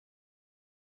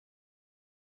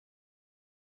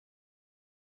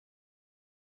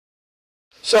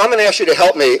So I'm going to ask you to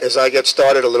help me as I get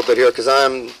started a little bit here, because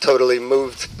I'm totally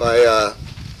moved by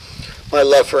my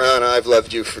love for Anna. I've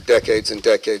loved you for decades and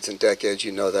decades and decades.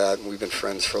 You know that. And we've been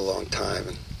friends for a long time,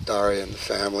 and Daria and the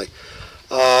family.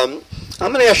 I'm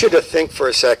going to ask you to think for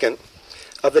a second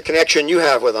of the connection you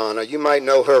have with Anna. You might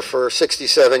know her for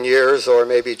 67 years or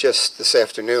maybe just this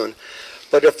afternoon.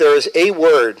 But if there is a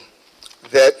word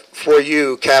that for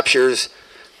you captures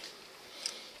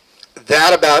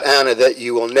that about Anna that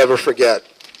you will never forget,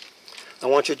 I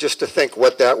want you just to think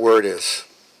what that word is.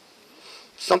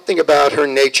 Something about her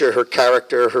nature, her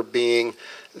character, her being,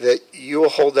 that you will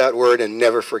hold that word and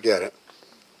never forget it.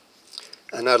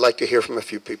 And I'd like to hear from a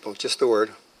few people. Just the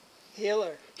word.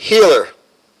 Healer. Healer.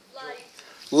 Light.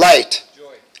 Light.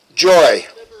 Joy. Joy.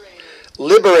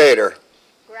 Liberator. Liberator.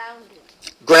 Grounded.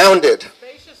 Grounded.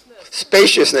 Spaciousness.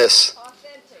 Spaciousness.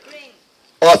 Authentic. Green.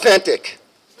 Authentic.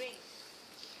 Green.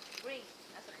 Green.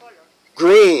 That's a color.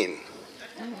 Green.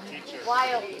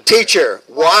 Wild. Teacher.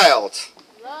 Wild.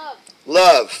 Love.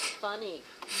 Love. Funny.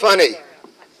 Funny.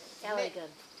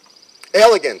 Elegant.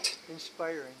 Elegant.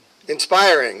 Inspiring.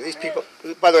 Inspiring. These people,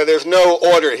 by the way, there's no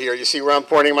order here. You see where I'm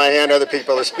pointing my hand, other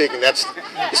people are speaking. That's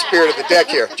the spirit of the deck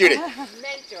here. Judy.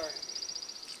 Mentor.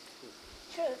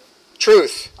 Truth.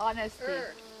 Truth. Honesty.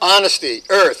 Honesty.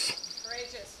 Earth.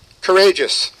 Courageous.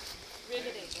 Courageous.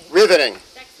 Riveting. Riveting.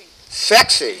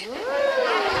 Sexy. Sexy.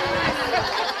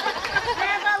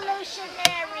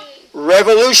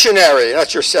 Revolutionary. Revolutionary.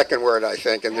 That's your second word, I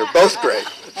think, and they're both great.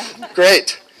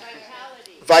 Great.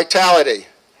 Vitality.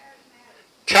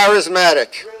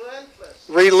 Charismatic.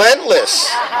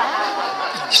 Relentless.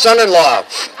 Son-in-law.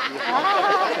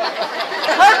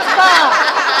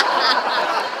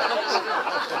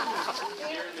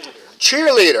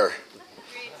 Cheerleader.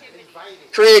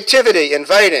 Creativity.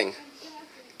 Inviting.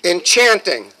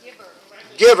 Enchanting.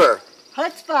 Giver.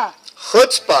 Chutzpah.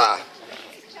 Chutzpah.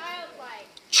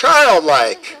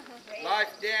 Childlike. Childlike.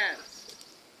 Life dance.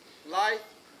 Life.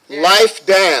 Life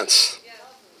dance.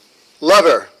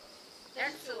 Lover.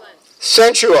 Excellent.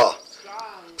 Sensual.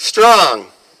 Strong.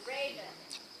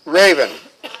 Raven. Raven.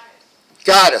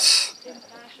 Goddess.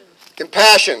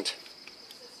 Impassioned.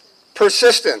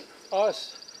 Persistent.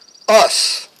 Us.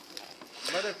 Us.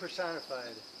 Mother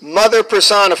personified. Mother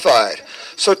personified.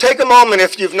 So take a moment,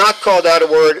 if you've not called out a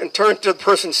word, and turn to the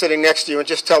person sitting next to you and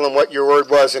just tell them what your word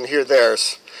was and hear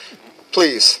theirs.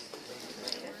 Please.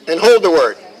 And hold the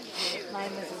word.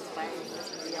 Mine was inspiring.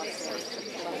 Somebody else said.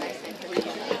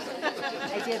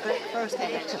 I did, but first I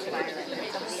had inspiring.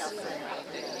 Somebody else said.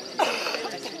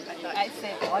 I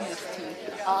said honesty.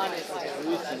 Honesty. I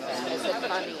said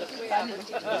funny. Funny.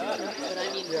 But I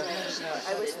mean,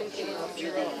 I was thinking of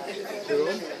truth.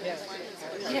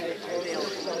 The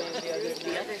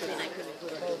other thing I couldn't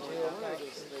put on the word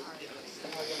is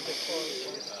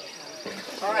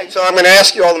All right, so I'm going to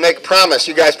ask you all to make a promise.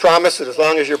 You guys promise that as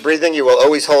long as you're breathing, you will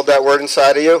always hold that word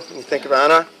inside of you? When you think of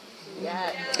Anna?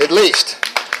 yes. At least.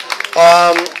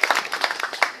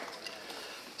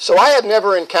 So I had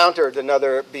never encountered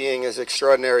another being as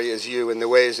extraordinary as you in the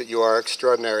ways that you are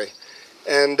extraordinary.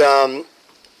 And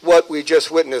what we just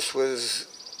witnessed was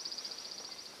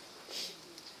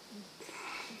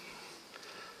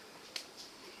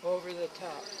Over the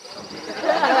top.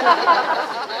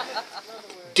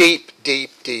 deep,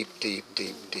 deep, deep, deep,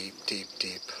 deep, deep, deep,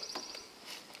 deep.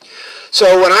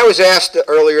 So when I was asked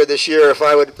earlier this year if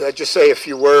I would just say a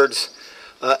few words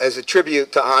as a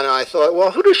tribute to Anna, I thought,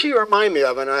 well, who does she remind me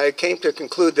of? And I came to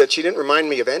conclude that she didn't remind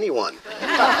me of anyone.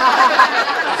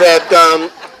 that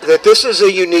this is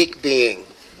a unique being.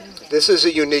 This is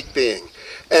a unique being.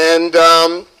 And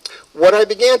what I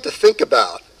began to think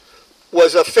about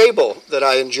was a fable that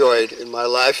I enjoyed in my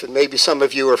life, and maybe some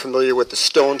of you are familiar with the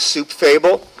stone soup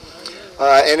fable.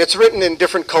 And it's written in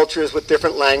different cultures with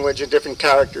different language and different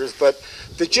characters, but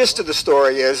the gist of the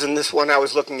story is, and this one I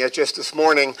was looking at just this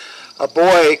morning, a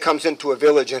boy comes into a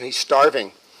village and he's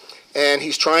starving. And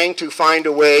he's trying to find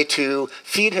a way to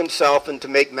feed himself and to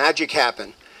make magic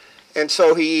happen. And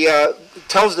so he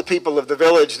tells the people of the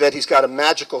village that he's got a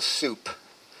magical soup.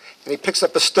 And he picks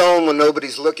up a stone when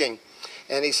nobody's looking.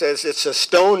 And he says, it's a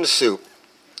stone soup.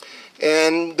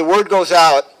 And the word goes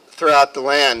out throughout the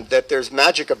land that there's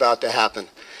magic about to happen.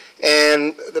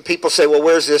 And the people say, well,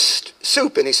 where's this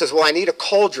soup? And he says, well, I need a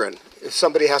cauldron. If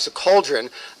somebody has a cauldron,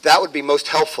 that would be most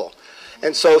helpful.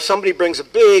 And so somebody brings a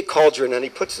big cauldron and he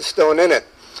puts the stone in it.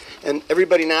 And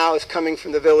everybody now is coming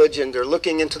from the village and they're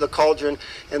looking into the cauldron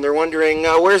and they're wondering,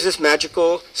 where's this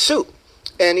magical soup?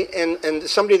 And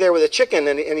somebody there with a chicken,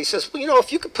 and he says, well, you know,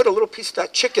 if you could put a little piece of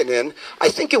that chicken in, I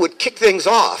think it would kick things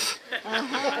off.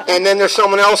 And then there's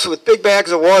someone else with big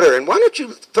bags of water, and why don't you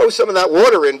throw some of that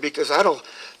water in, because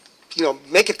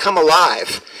make it come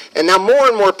alive. And now more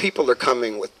and more people are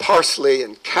coming with parsley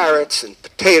and carrots and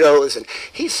potatoes, and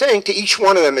he's saying to each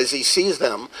one of them as he sees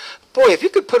them, boy, if you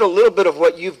could put a little bit of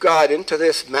what you've got into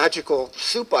this magical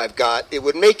soup I've got, it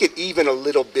would make it even a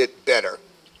little bit better.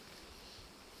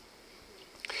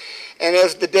 And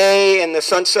as the day and the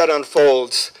sunset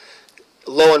unfolds,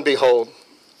 lo and behold,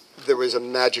 there was a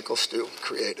magical stew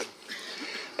created.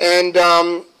 And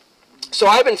so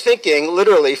I've been thinking,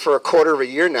 literally for a quarter of a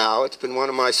year now, it's been one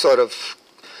of my sort of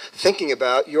thinking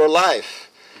about your life.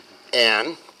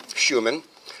 Anne Schumann,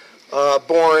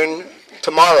 born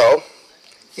tomorrow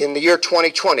in the year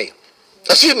 2020.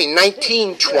 Excuse me,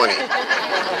 1920.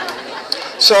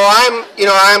 So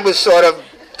I was sort of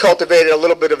cultivated a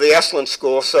little bit of the Esalen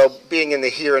school, so being in the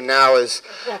here and now is,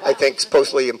 I think,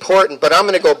 supposedly important. But I'm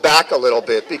going to go back a little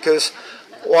bit because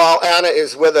while Anna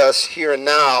is with us here and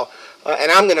now,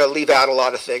 and I'm going to leave out a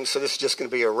lot of things, so this is just going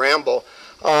to be a ramble.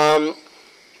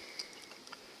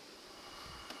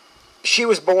 She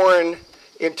was born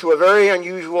into a very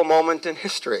unusual moment in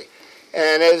history.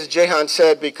 And as Jehan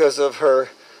said, because of her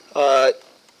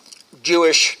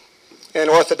Jewish and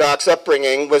Orthodox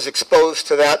upbringing, was exposed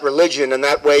to that religion and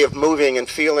that way of moving and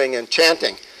feeling and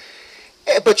chanting.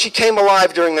 But she came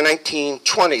alive during the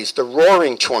 1920s, the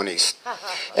Roaring 20s.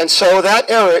 And so that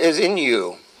era is in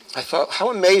you. I thought, how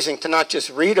amazing to not just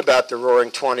read about the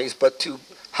Roaring 20s, but to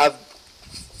have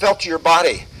felt your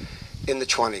body in the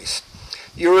 20s.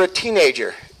 You were a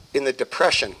teenager in the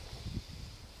Depression.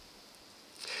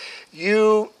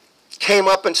 You came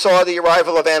up and saw the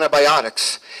arrival of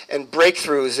antibiotics and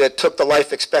breakthroughs that took the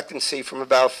life expectancy from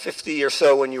about 50 or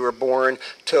so when you were born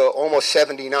to almost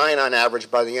 79 on average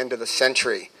by the end of the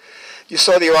century. You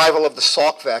saw the arrival of the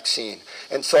Salk vaccine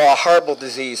and saw a horrible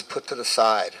disease put to the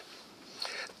side.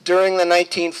 During the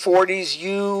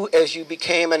 1940s, as you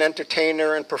became an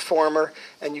entertainer and performer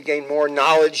and you gained more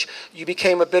knowledge, you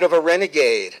became a bit of a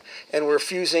renegade and were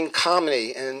fusing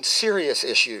comedy and serious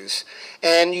issues.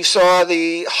 And you saw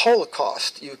the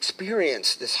Holocaust. You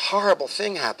experienced this horrible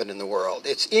thing happen in the world.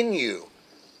 It's in you.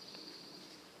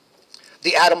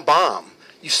 The atom bomb,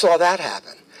 you saw that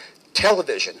happen.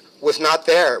 Television was not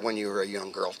there when you were a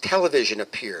young girl. Television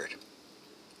appeared.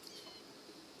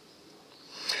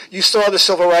 You saw the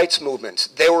civil rights movements.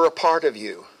 They were a part of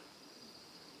you.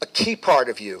 A key part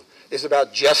of you is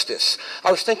about justice.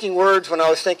 I was thinking words when I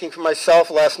was thinking for myself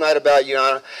last night about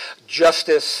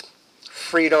justice,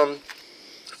 freedom,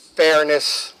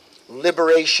 fairness,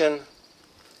 liberation,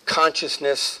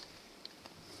 consciousness.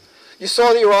 You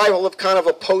saw the arrival of kind of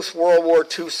a post-World War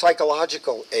II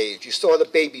psychological age. You saw the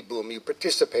baby boom. You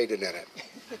participated in it.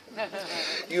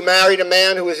 You married a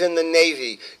man who was in the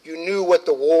Navy. You knew what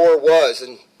the war was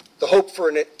and the hope for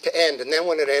it to end, and then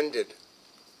when it ended.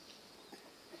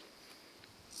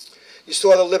 You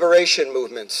saw the liberation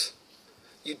movements.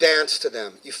 You danced to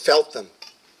them. You felt them.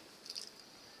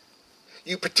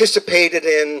 You participated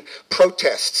in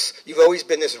protests. You've always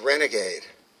been this renegade.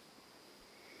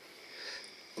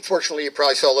 Unfortunately, you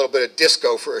probably saw a little bit of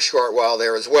disco for a short while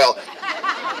there as well.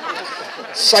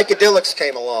 Psychedelics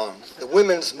came along. The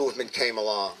women's movement came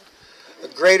along. A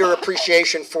greater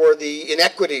appreciation for the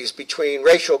inequities between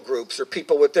racial groups or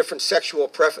people with different sexual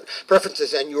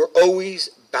preferences, and you're always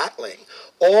battling.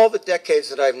 All the decades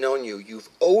that I've known you, you've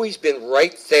always been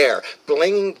right there,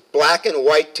 blinging black and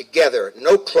white together,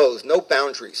 no clothes, no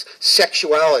boundaries,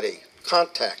 sexuality,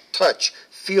 contact, touch,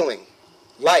 feeling,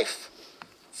 life,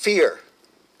 fear,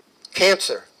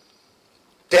 cancer,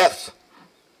 death.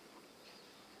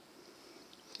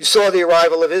 You saw the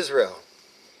arrival of Israel.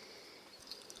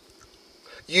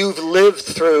 You've lived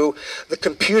through the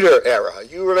computer era.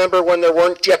 You remember when there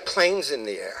weren't jet planes in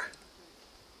the air.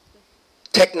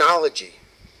 Technology.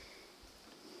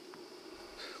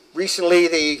 Recently,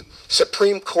 the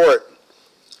Supreme Court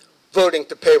voting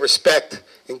to pay respect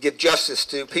and give justice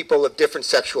to people of different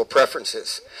sexual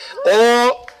preferences.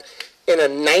 All in a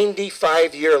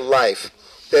 95-year life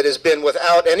that has been,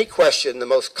 without any question, the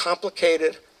most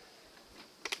complicated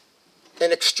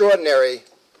and extraordinary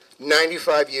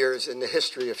 95 years in the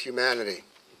history of humanity.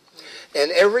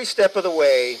 And every step of the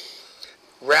way,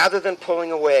 rather than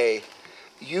pulling away,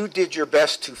 you did your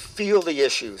best to feel the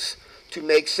issues, to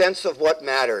make sense of what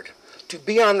mattered, to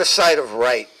be on the side of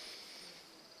right.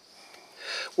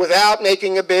 Without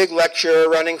making a big lecture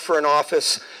or running for an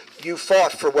office, you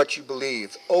fought for what you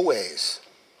believed, always.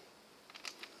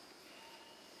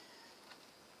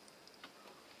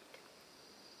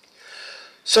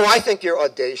 So I think you're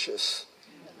audacious.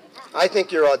 I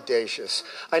think you're audacious.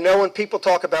 I know when people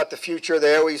talk about the future,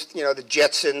 they always, the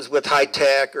Jetsons with high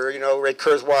tech, or, Ray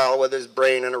Kurzweil with his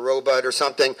brain and a robot or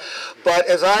something. But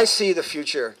as I see the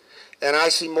future, And I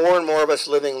see more and more of us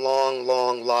living long,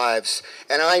 long lives.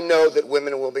 And I know that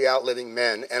women will be outliving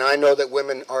men. And I know that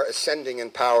women are ascending in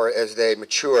power as they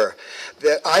mature.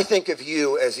 That I think of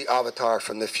you as the avatar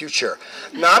from the future.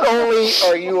 Not only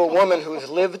are you a woman who's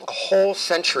lived a whole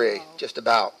century, just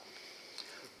about,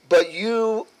 but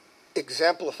you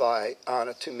exemplify,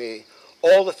 Anna, to me,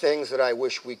 all the things that I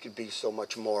wish we could be so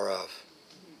much more of.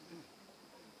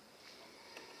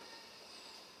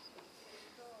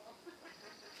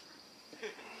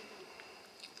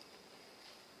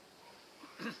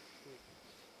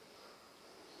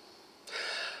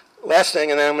 Last thing,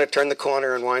 and then I'm going to turn the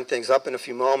corner and wind things up in a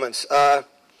few moments. I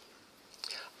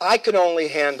can only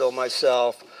handle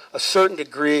myself a certain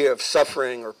degree of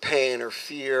suffering or pain or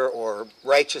fear or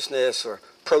righteousness or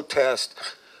protest,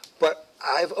 but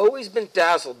I've always been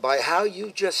dazzled by how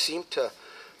you just seem to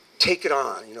take it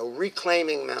on,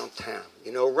 reclaiming Mount Tam,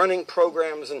 running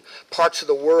programs in parts of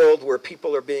the world where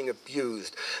people are being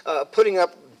abused, putting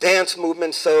up dance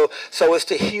movements so as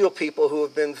to heal people who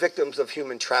have been victims of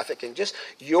human trafficking. Just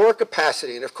your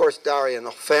capacity, and of course Daria and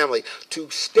the family, to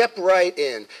step right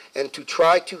in and to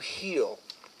try to heal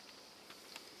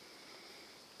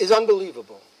is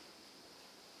unbelievable.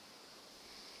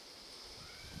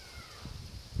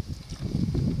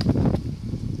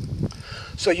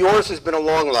 So yours has been a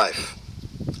long life,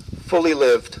 fully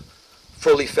lived,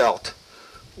 fully felt.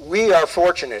 We are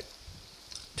fortunate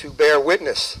to bear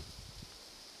witness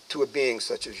to a being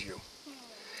such as you.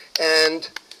 And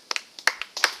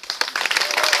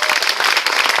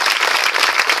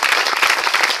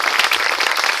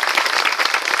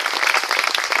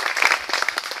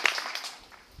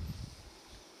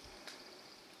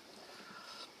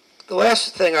the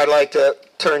last thing I'd like to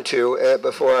turn to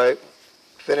before I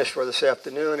finish for this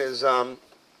afternoon is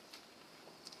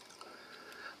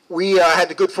we had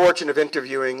the good fortune of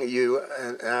interviewing you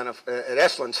at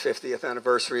Eslin's 50th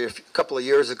anniversary a couple of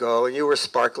years ago, and you were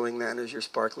sparkling then as you're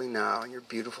sparkling now, and you're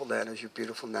beautiful then as you're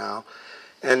beautiful now.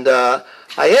 And I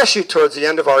asked you towards the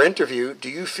end of our interview, do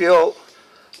you feel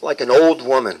like an old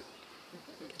woman?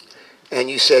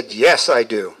 And you said, yes, I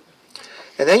do.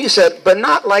 And then you said, but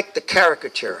not like the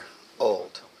caricature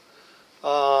old.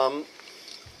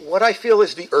 What I feel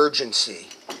is the urgency.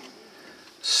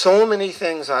 So many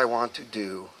things I want to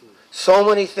do, so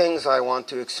many things I want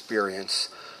to experience,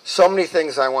 so many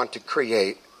things I want to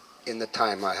create in the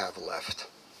time I have left.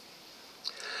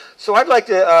 So I'd like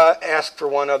to ask for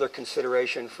one other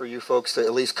consideration for you folks to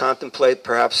at least contemplate,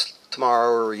 perhaps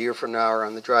tomorrow or a year from now or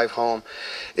on the drive home,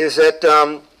 is that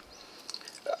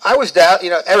I was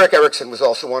Eric Erickson was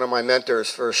also one of my mentors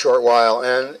for a short while,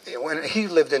 and when he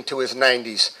lived into his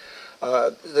 90s,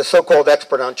 the so-called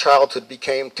expert on childhood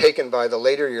became taken by the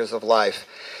later years of life.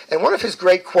 And one of his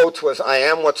great quotes was, I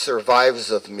am what survives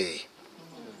of me.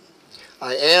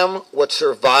 I am what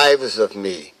survives of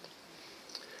me.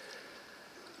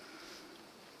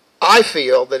 I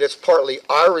feel that it's partly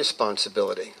our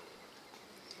responsibility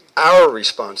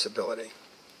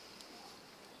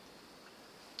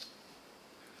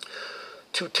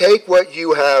to take what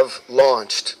you have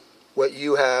launched,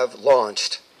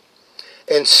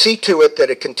 and see to it that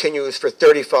it continues for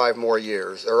 35 more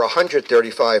years or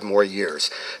 135 more years.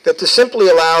 That to simply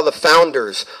allow the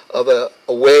founders of a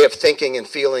way of thinking and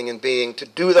feeling and being to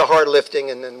do the hard lifting,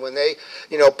 and then when they,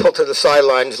 pull to the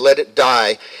sidelines, let it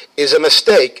die, is a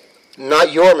mistake.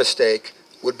 Not your mistake,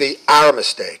 would be our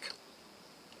mistake.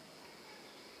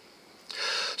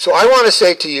 So I want to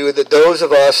say to you that those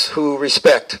of us who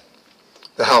respect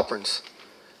the Halprins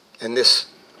and this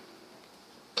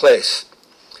place,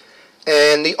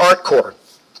 and the art corps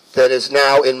that is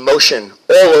now in motion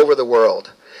all over the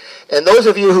world. And those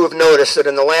of you who have noticed that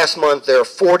in the last month there are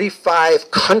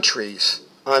 45 countries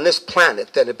on this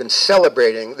planet that have been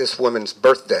celebrating this woman's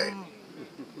birthday.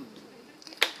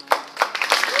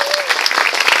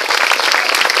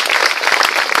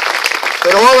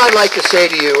 But all I'd like to say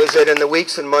to you is that in the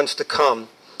weeks and months to come,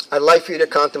 I'd like for you to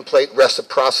contemplate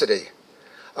reciprocity.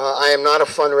 I am not a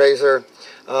fundraiser.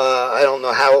 I don't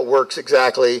know how it works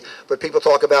exactly, but people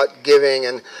talk about giving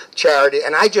and charity,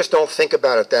 and I just don't think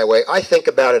about it that way. I think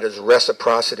about it as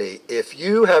reciprocity. If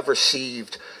you have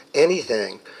received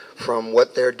anything from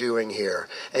what they're doing here,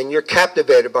 and you're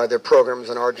captivated by their programs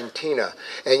in Argentina,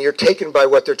 and you're taken by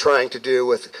what they're trying to do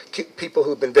with people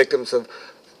who've been victims of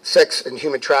sex and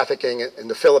human trafficking in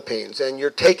the Philippines, and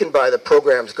you're taken by the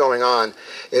programs going on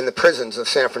in the prisons of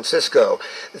San Francisco,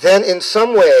 then in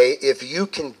some way, if you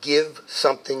can give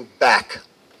something back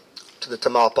to the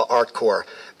Tamalpa Art Corps,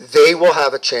 they will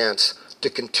have a chance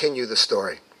to continue the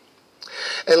story.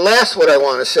 And last, what I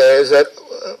want to say is that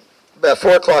about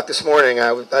 4 o'clock this morning,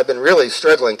 I've been really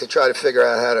struggling to try to figure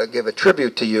out how to give a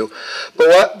tribute to you.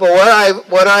 But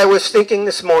what I was thinking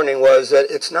this morning was that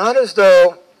it's not as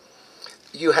though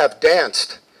you have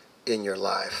danced in your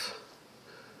life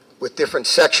with different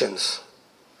sections,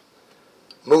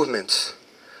 movements,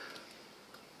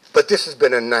 but this has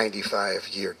been a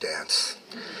 95-year dance.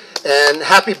 And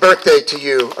happy birthday to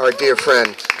you, our dear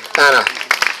friend, Anna.